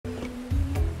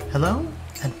Hello,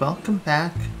 and welcome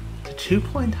back to 2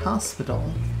 Point Hospital,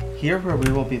 here where we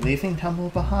will be leaving Tumble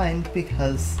behind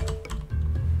because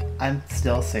I'm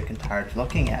still sick and tired of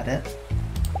looking at it.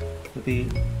 We'll be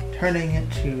turning it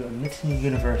to Mitten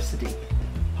University,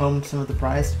 home to some of the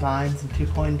brightest minds in 2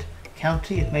 Point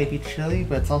County. It may be chilly,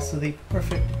 but it's also the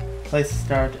perfect place to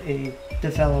start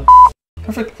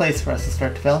perfect place for us to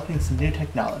start developing some new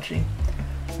technology.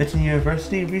 Mitten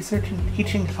University Research and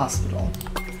Teaching Hospital.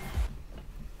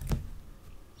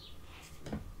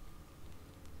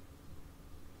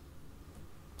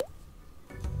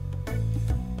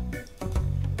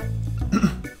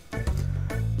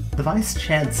 The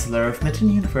Vice-Chancellor of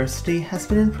Mitten University has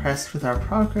been impressed with our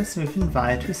progress and we've been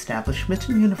invited to establish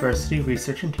Mitten University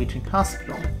Research and Teaching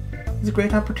Hospital. It's a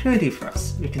great opportunity for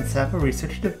us. We can set up a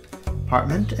research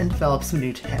department and develop some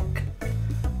new tech.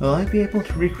 We'll only be able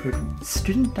to recruit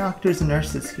student doctors and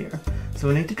nurses here, so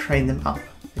we'll need to train them up.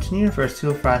 Mitten University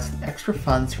will provide us with extra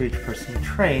funds for each person we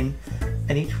train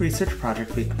and each research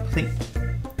project we complete.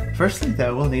 Firstly,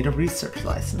 though, we'll need a research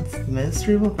license. The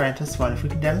Ministry will grant us one if we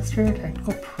can demonstrate our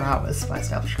technical prowess by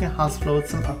establishing a hospital with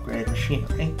some upgraded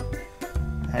machinery.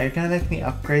 Now you're gonna make me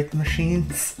upgrade the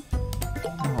machines?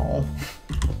 Oh.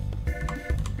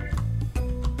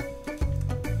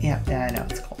 Yeah, I know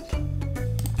it's cold.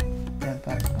 Yeah,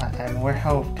 but I'm aware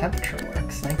how temperature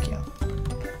works, thank you.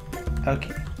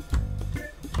 Okay.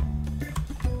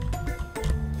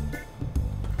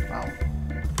 Wow.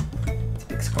 It's a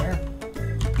big square.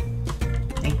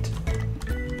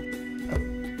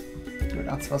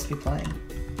 Not supposed to be playing.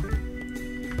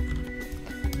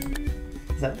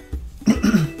 Is that...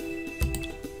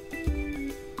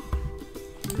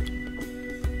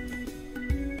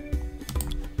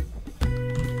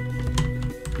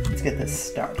 Let's get this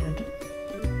started.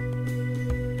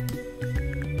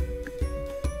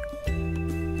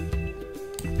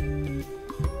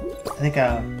 I think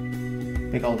a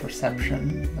big old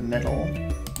reception in the middle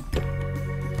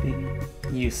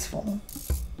would be useful.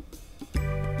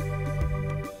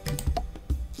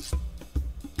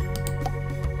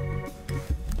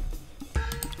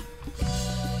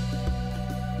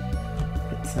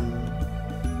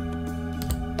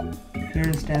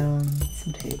 Down,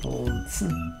 some tables.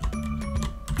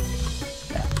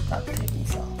 Yeah, not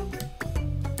tables off.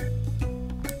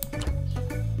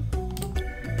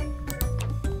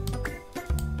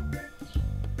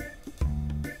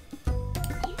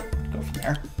 Go from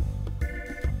there.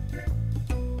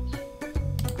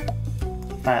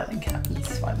 Filing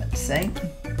cabinets is what I meant to say.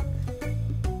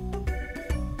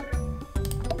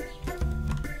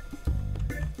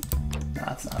 No,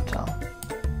 that's not tall.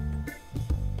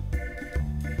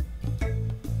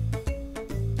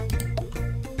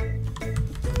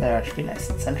 That should be nice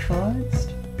and centralized.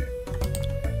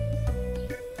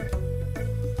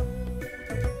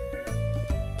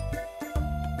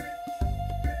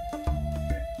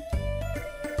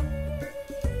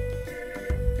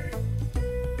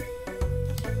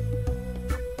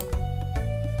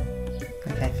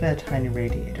 Okay, I fit a tiny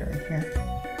radiator in here.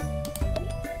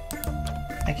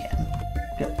 I can.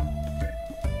 Good.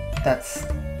 That's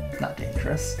not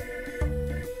dangerous.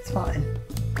 It's fine.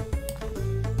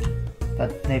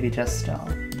 But maybe just to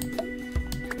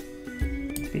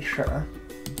be sure.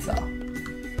 So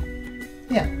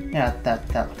yeah,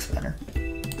 that looks better.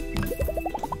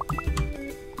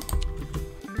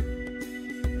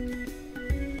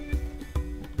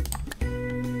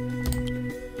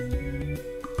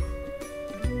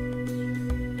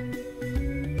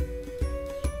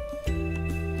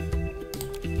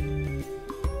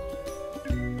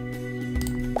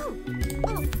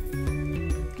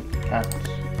 Cut.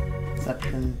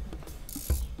 Section.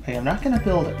 Okay, I'm not going to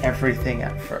build everything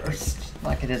at first,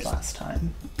 like I did last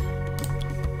time.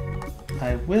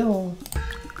 I will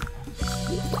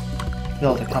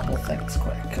build a couple things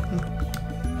quick.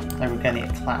 Like we're going to need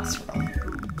a classroom.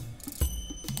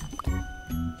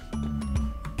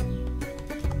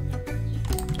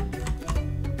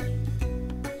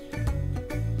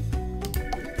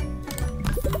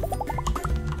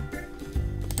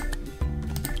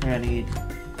 We're going to need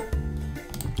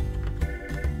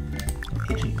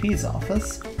AGP's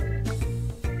office.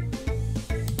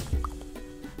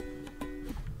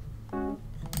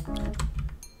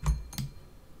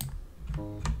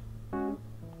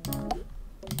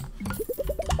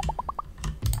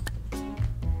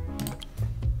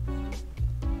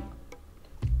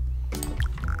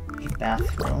 A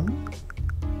bathroom.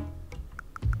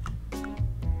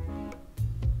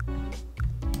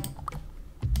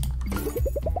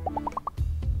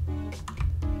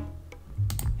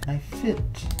 Can I fit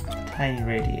a tiny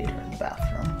radiator in the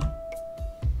bathroom?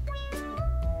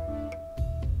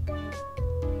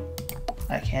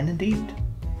 I can indeed.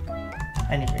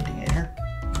 I need radiator.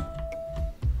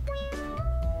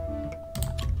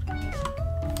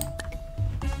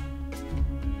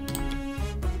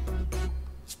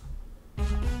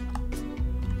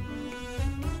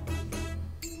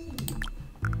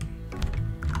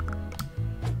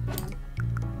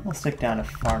 We'll stick down a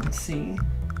pharmacy,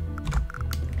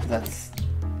 because that's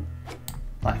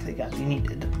likely gonna be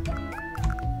needed.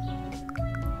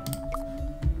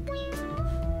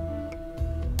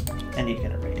 And you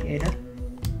get a radiator.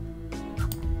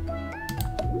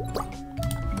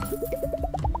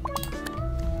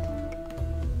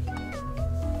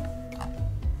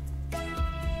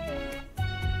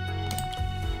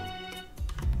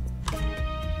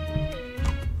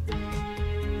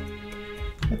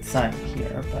 Let's sign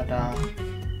here, but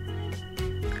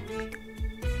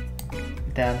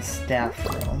down staff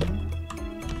room.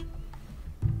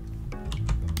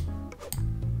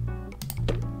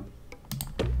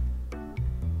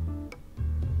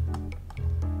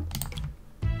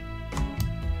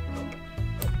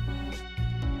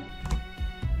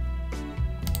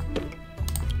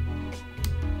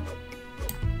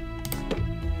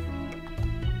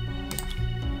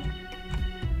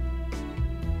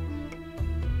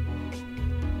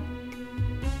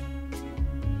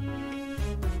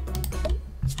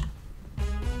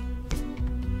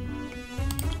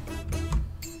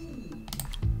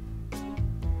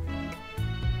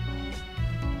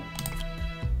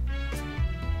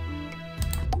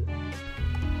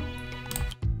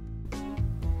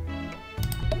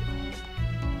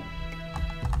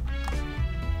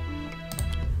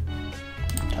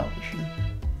 Television.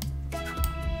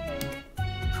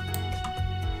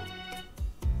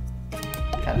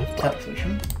 Kind of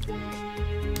television.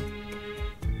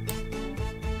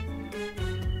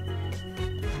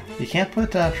 You can't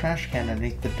put a trash can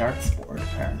underneath the darts board,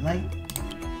 apparently.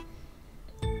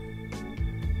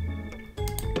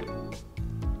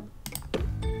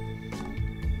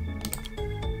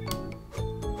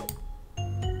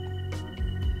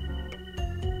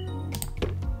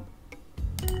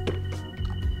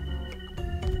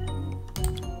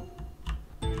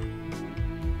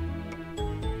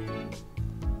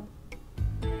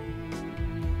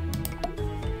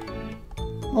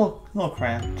 A little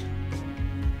cramped.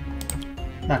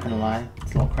 Not gonna lie,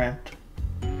 it's a little cramped.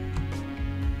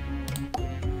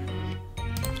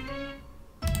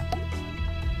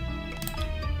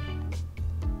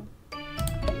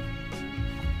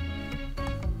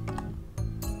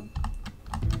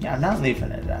 Yeah, I'm not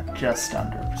leaving it at just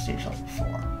under Prestige level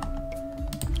 4.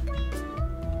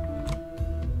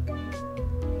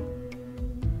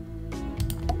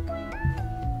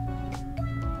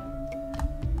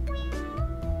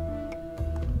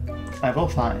 I will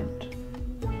find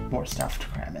more stuff to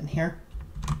cram in here.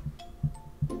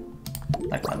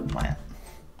 Like lemon plant.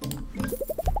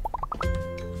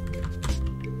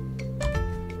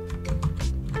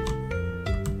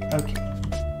 Okay.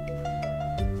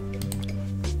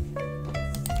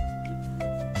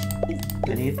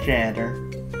 I need a janitor.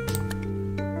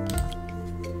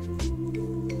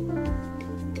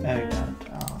 I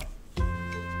got,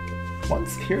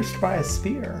 what's pierced by a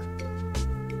spear?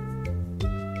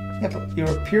 Yeah, but you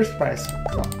were pierced by a spear.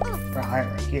 Oh, for a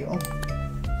higher IQ.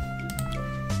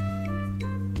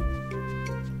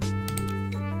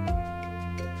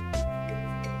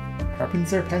 Sharpens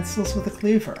their pencils with a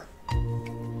cleaver.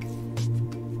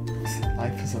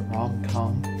 Life is a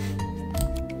rom-com.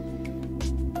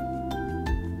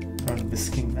 From the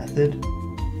whisking method.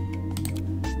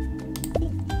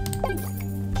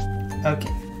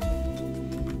 Okay.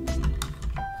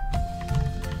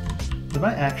 We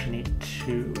might actually need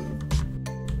 2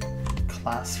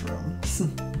 classrooms.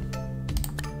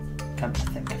 Come to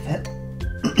think of it.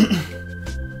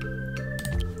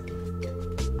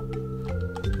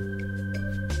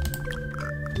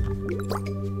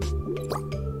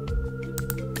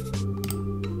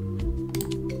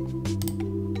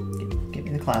 Give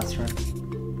me the classroom.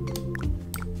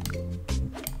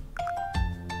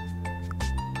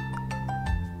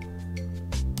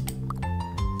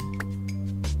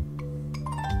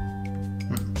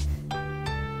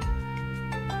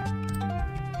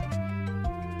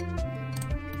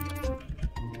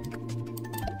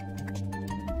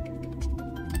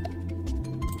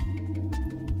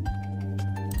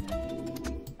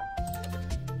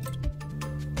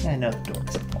 I know the door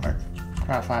is important.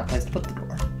 Try to find a place to put the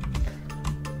door.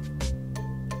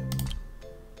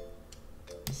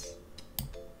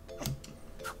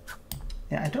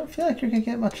 Yeah, I don't feel like you're gonna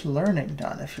get much learning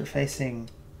done if you're facing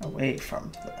away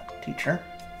from the teacher.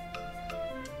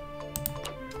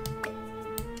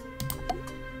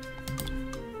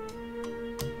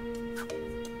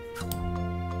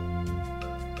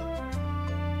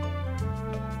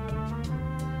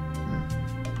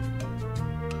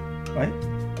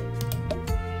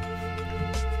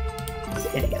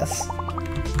 It's hideous.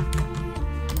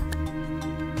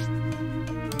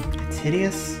 It's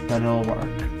hideous, but it'll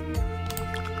work.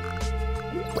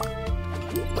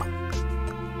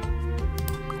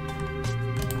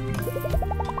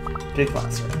 Two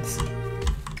classrooms.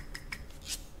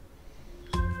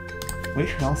 We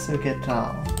should also get a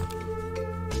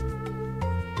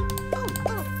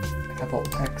couple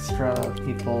extra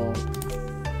people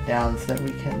down so that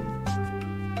we can...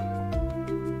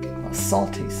 A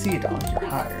salty sea dog, you're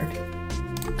hired.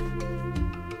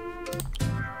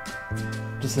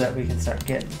 Just so that we can start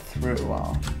getting through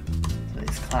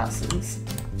these classes.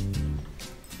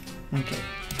 Okay.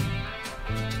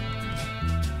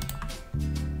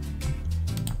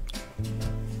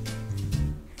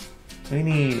 We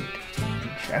need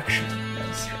injection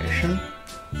administration.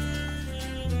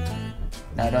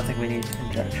 No, I don't think we need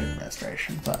injection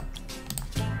administration, but...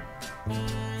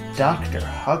 Dr.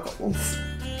 Huggles.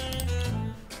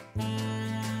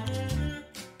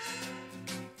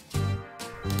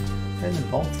 Turn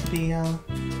them both to be, our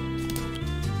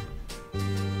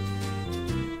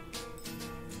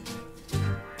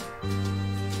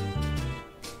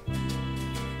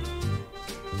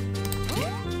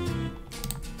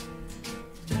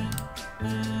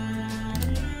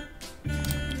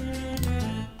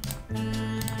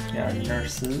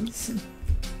nurses.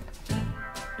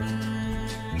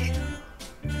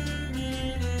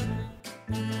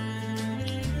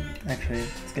 Actually,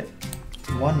 let's get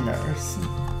one nurse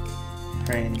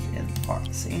trained in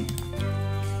pharmacy.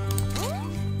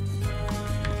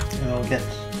 And we'll get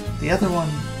the other one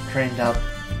trained up.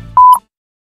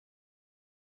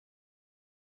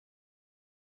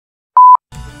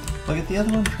 We'll get the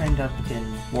other one trained up in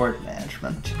ward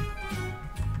management.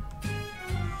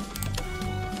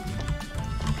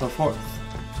 Go forth.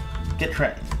 Get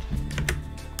trained.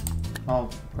 While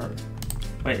we're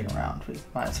waiting around, we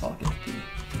might as well get the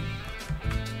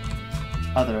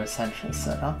other essentials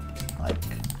set up, like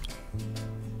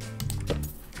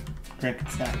drink and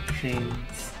snack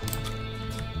machines,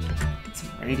 get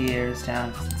some radiators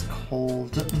down because it's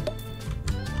cold.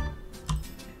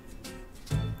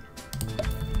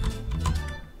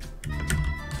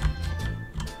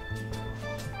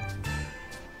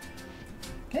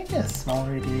 Can I get a small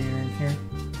radiator in here?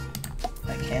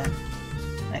 I can.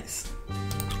 Nice.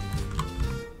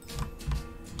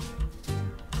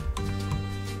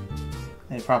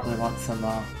 They probably want some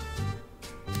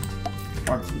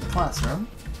warmth in the classroom.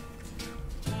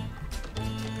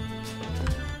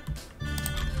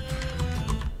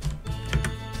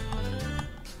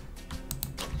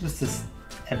 Just this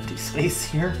empty space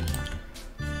here.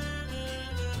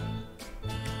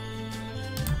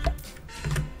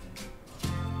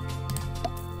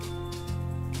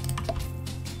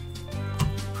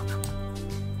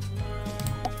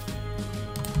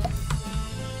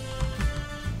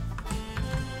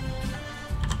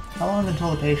 How long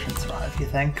until the patients arrive, you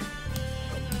think?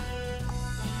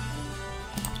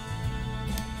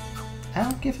 I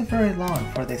don't give it very long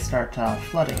before they start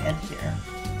flooding in here,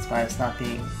 despite us not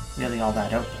being really all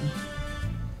that open.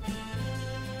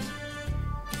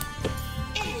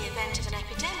 In the event of an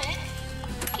epidemic,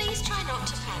 please try not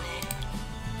to panic.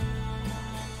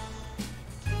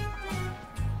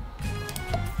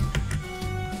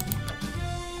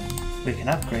 We can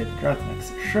upgrade the drug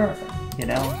mixer, sure, you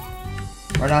know?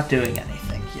 We're not doing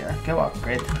anything here. Go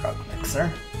upgrade the drug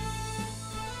mixer.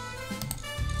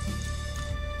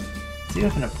 So you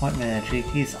have an appointment at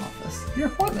GP's office. Your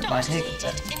appointment might take a bit.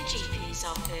 In GP's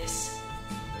office.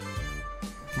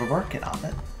 We're working on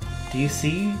it. Do you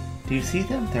see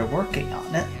them? They're working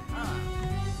on it.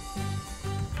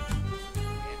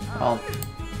 Well,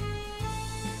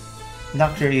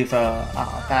 Dr. Eva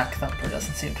Back Thumper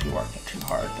doesn't seem to be working too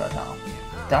hard, but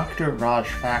Dr. Raj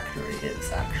Factory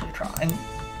is actually trying.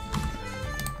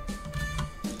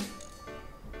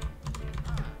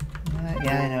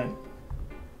 Yeah, I know.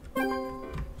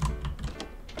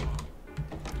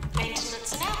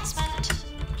 Maintenance announcement.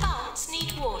 Plants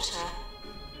need water.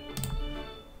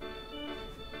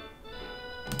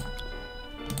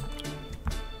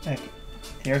 Okay.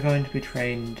 You're going to be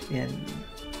trained in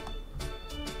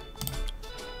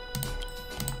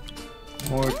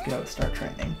Ward. Go. Start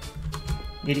training.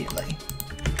 Immediately.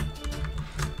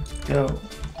 Go.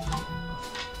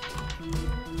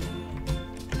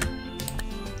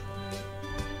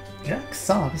 Jack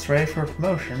Sob is ready for a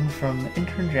promotion from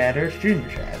intern janitor to junior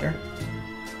janitor.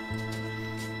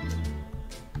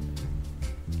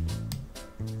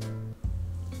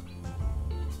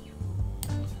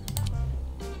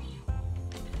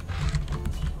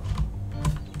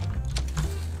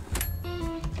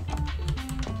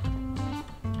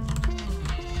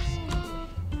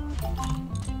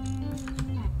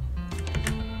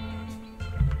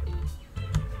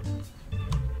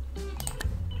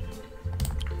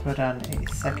 put on a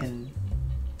second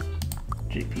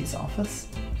GP's office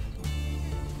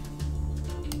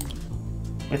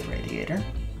with radiator.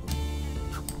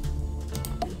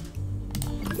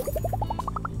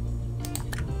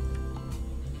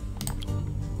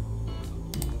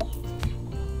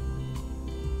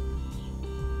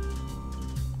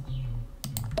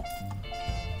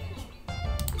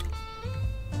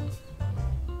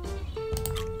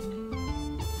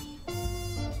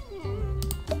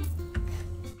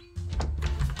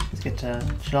 Get to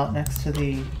chill out next to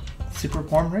the super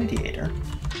warm radiator.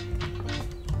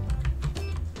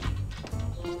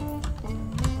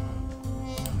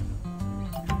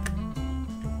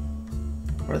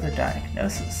 Further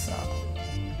diagnosis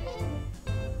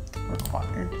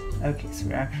required. Okay, so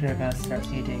we actually are going to start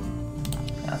eating.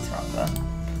 That's wrong though.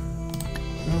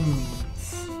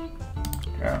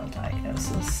 General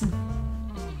diagnosis.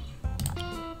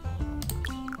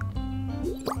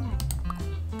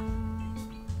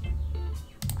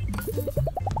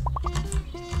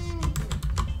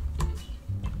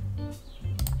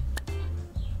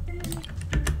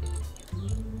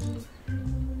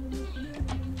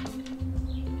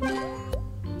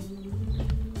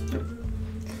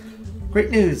 Great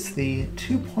news! The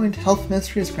 2-Point Health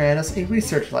Ministry has granted us a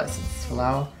research license to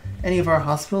allow any of our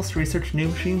hospitals to research new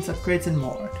machines, upgrades, and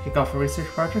more. To kick off a research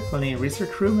project, we'll need a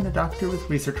research room and a doctor with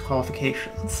research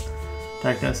qualifications.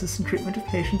 Diagnosis and treatment of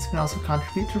patients can also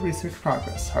contribute to research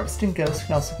progress. Harvesting ghosts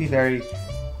can also be very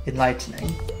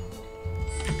enlightening.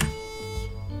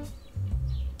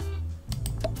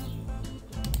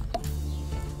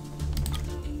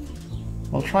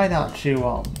 We'll try not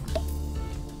to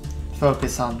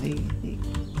focus on the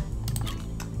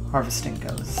harvesting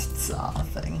ghosts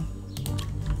thing.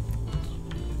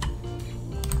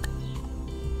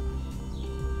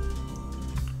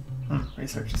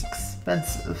 Research is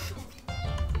expensive.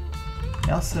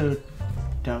 We also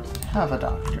don't have a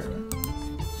doctor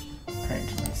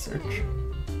trained in research.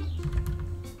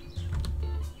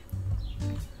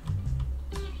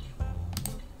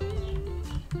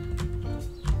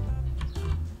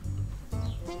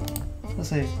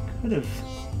 Because I could have...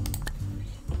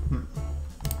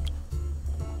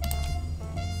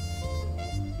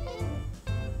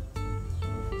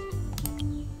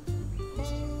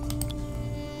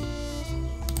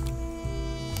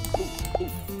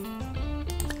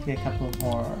 Get a couple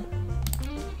more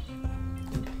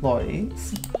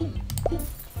employees.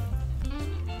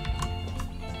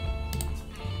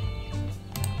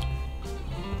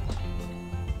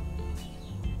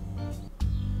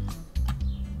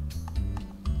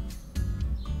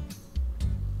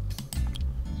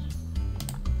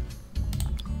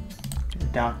 Get a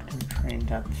doctor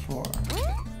trained up for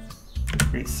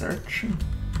research.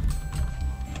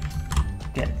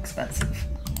 Getting expensive.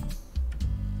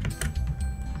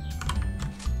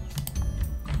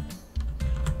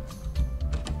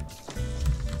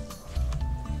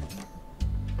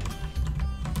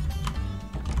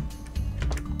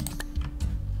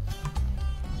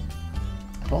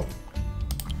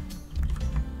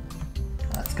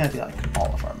 That's gonna be like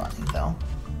all of our money though.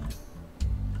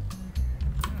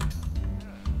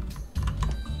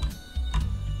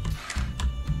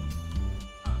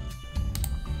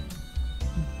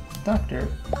 Doctor,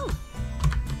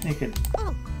 you could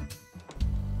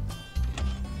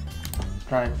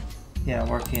try,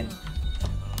 work in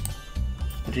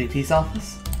the GP's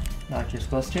office like you're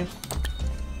supposed to.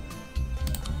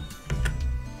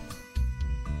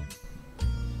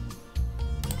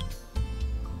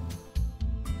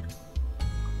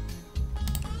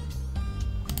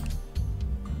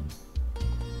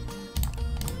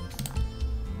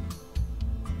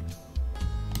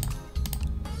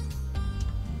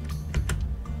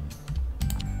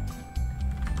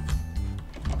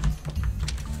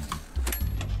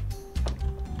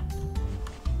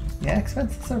 Yeah,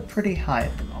 expenses are pretty high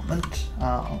at the moment.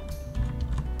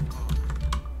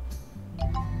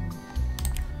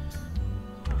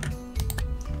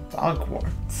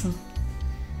 Hogwarts.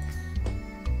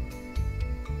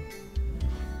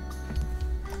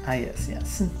 Ah, yes.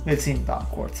 We've seen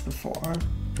Hogwarts before.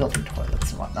 Built-in toilets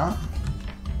and whatnot.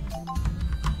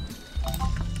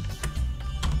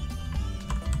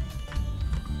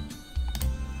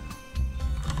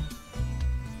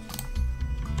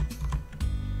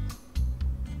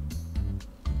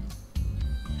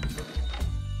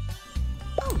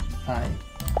 I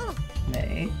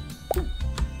may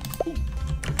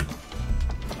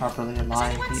properly align Has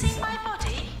anyone these. seen my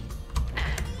body?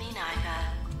 Me neither.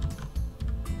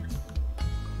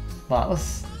 Well, that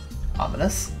was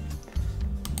ominous.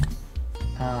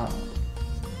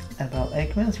 Annabelle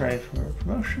Aikman is ready for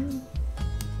promotion.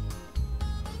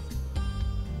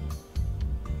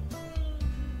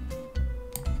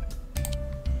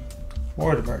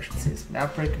 Ward emergencies. An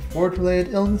outbreak of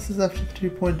ward-related illnesses after the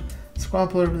 2-point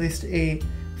Squabbler released a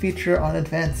feature on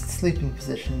advanced sleeping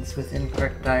positions with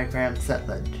incorrect diagrams that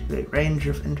led to a range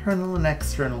of internal and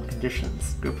external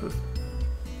conditions. Group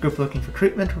looking for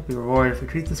treatment will be rewarded if we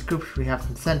treat this group should we have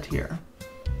them sent here.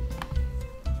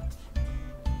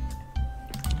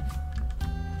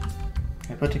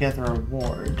 I put together a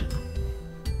ward.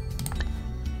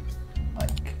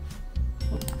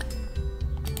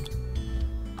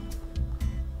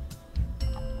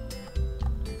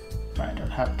 I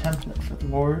don't have a template for the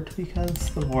ward because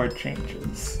the ward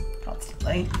changes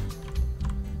constantly.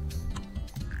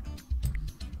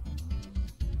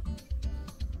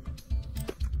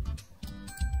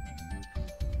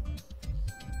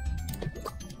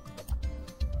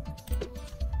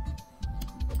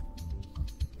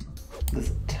 This is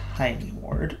a tiny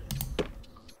ward.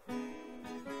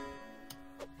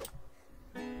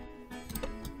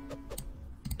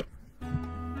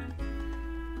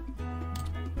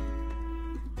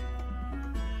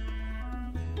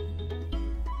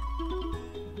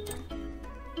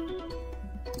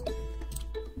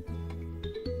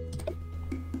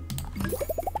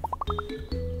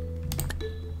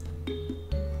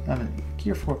 I'm gonna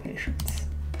cure 4 patients.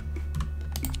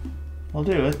 We'll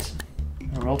do it.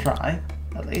 Or we'll try,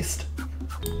 at least.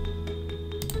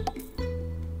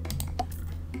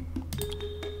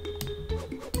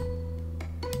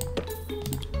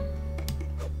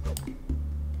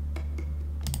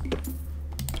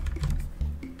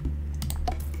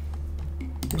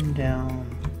 Bring down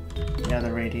the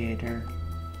other radiator.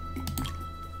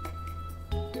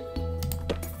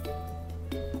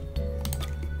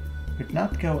 Would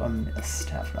not go amiss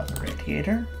to have another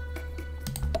radiator.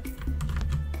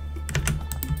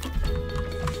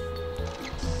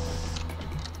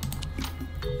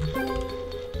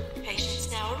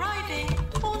 Patients now arriving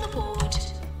for the ward.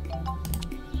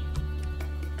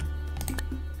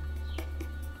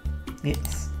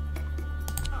 Yes.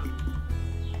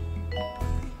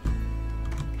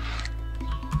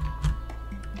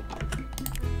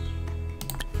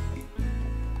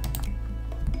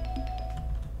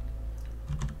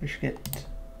 We should get...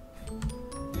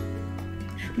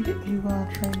 Should we get you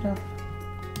trained up?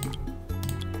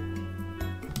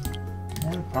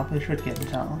 Yeah, we probably should get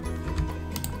Mitton.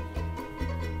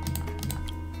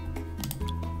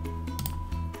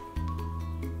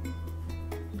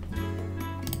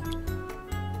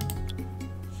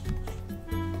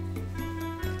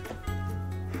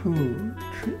 Ooh,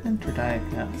 treatment or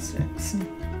diagnostics? I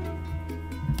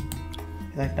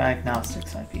feel like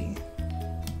diagnostics might be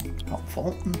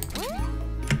helpful.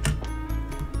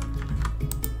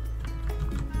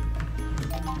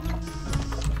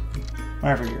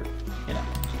 Whenever you're,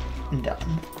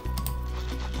 done.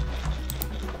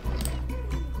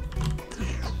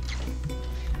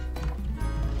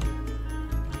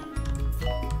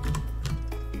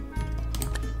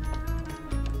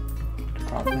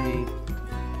 Probably.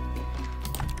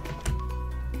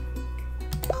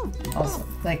 Awesome,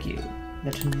 thank you,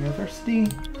 Mitten University.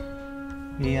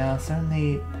 We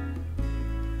certainly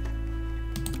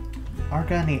are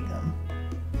gonna need them.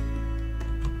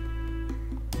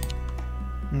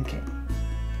 Okay.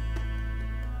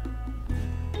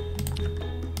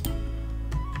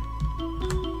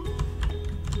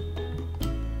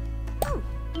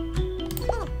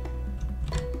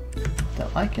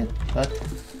 Don't like it, but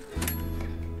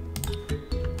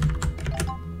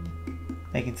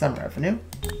making some revenue.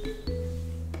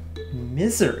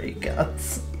 Misery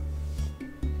guts.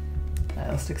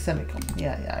 Nihilistic semicolon.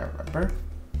 Yeah, I remember.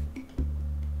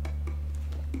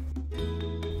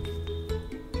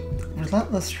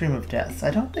 Relentless stream of deaths.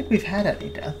 I don't think we've had any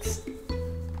deaths.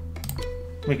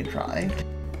 We can try.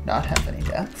 Not have any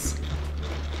deaths.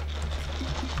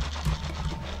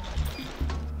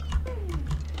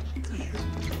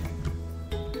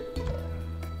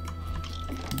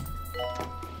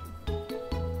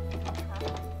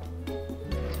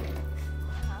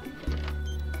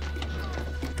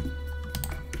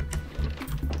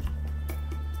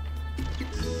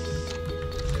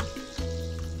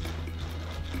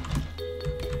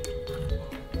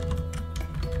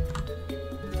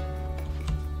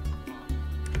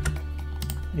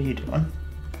 What are you doing?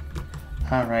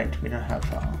 Alright, we don't have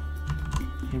a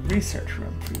research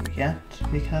room for you yet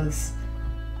because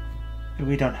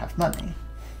we don't have money.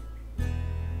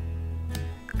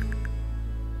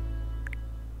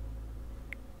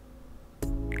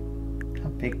 How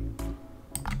big?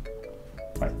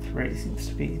 Quite 3 seems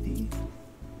to be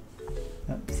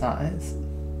the size.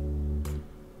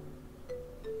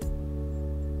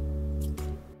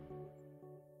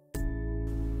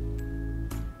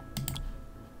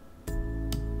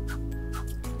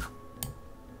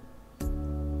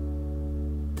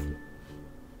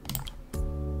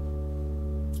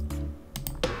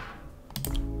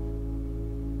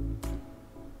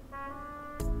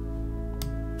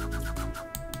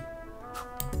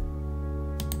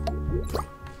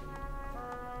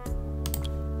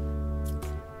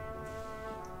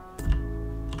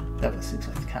 Definitely seems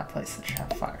like the kind of place that should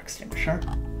have a fire extinguisher.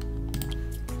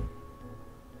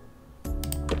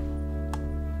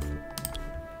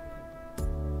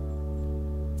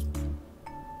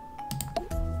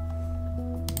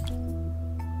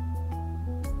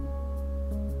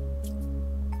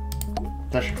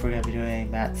 Especially if we're going to be doing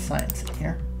mad science in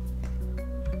here.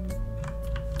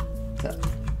 So,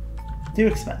 too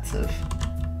expensive.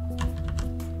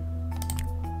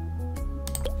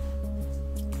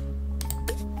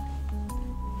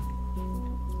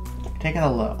 Taking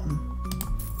a loan.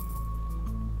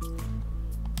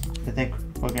 I think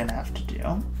we're going to have to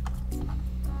do.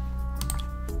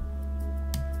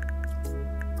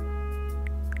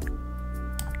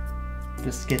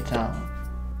 Just get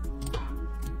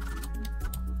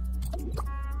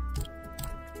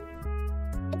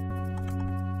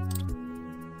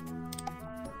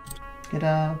get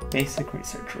a basic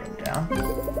research room down.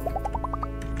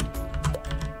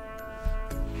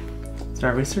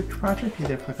 Start a research project.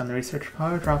 Either click on the research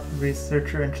bar or drop the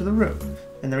researcher into the room.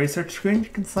 In the research screen, you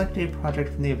can select a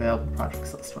project from the available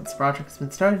projects list. Once the project has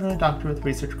been started, a doctor with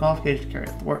research qualification carry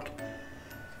out the work.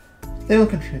 They will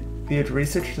contribute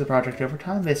research to the project over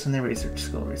time based on their research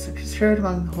skill. Research is shared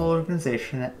among the whole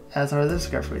organization, as are the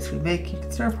discoveries we make. You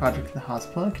can start a project in the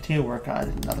hospital and continue work on it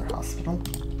in another hospital.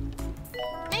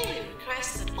 May we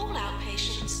request that all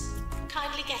outpatients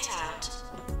kindly get out.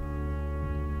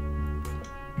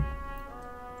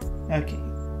 Okay,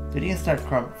 did you start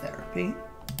chromotherapy?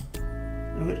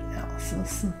 Fluid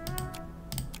analysis.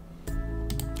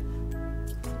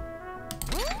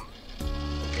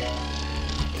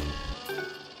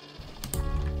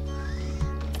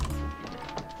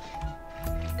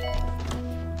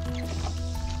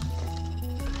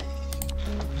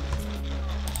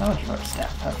 How much of our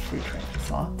staff have free training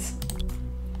slots?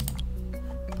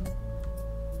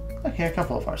 Okay, a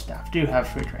couple of our staff do have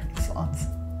free training slots.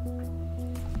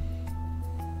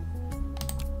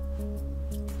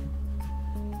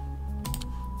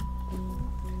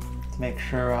 To make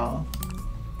sure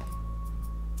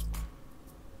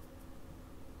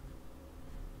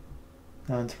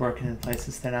no one's working in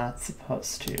places they're not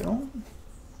supposed to.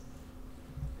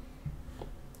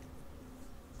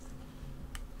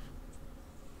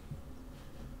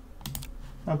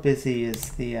 How busy is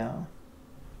the,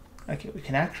 okay, we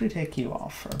can actually take you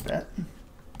off for a bit.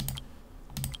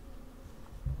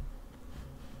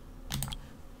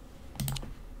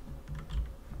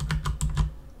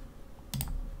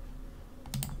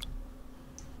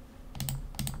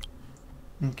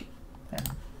 Okay, yeah.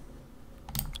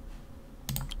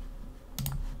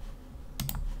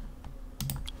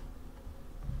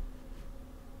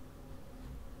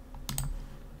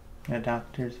 No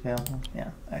doctors available?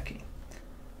 Yeah, okay.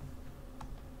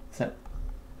 So,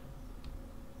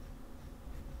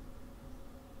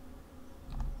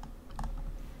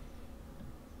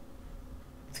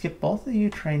 let's get both of you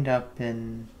trained up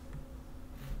in,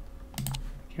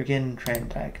 you're getting trained in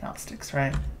diagnostics,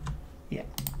 right? Yeah.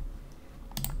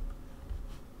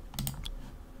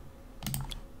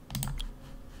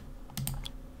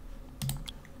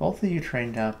 Both of you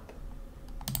trained up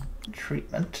in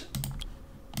treatment.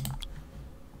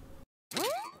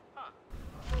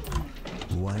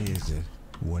 Why is it,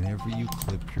 whenever you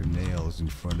clip your nails in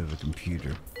front of a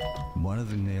computer, one of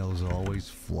the nails always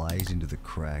flies into the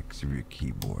cracks of your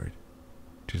keyboard?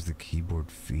 Does the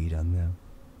keyboard feed on them?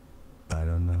 I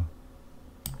don't know.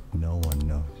 No one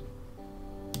knows.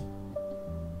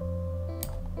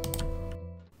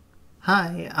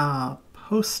 Hi,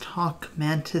 post hoc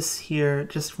Mantis here.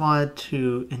 Just wanted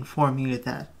to inform you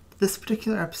that this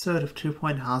particular episode of 2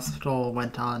 Point Hospital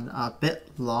went on a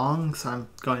bit long, so I'm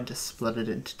going to split it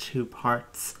into 2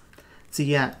 parts. So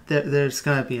yeah, there's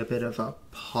going to be a bit of a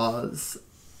pause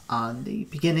on the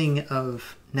beginning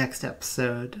of next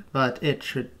episode, but it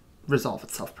should resolve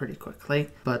itself pretty quickly.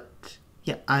 But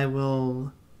yeah, I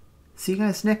will see you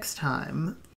guys next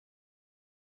time.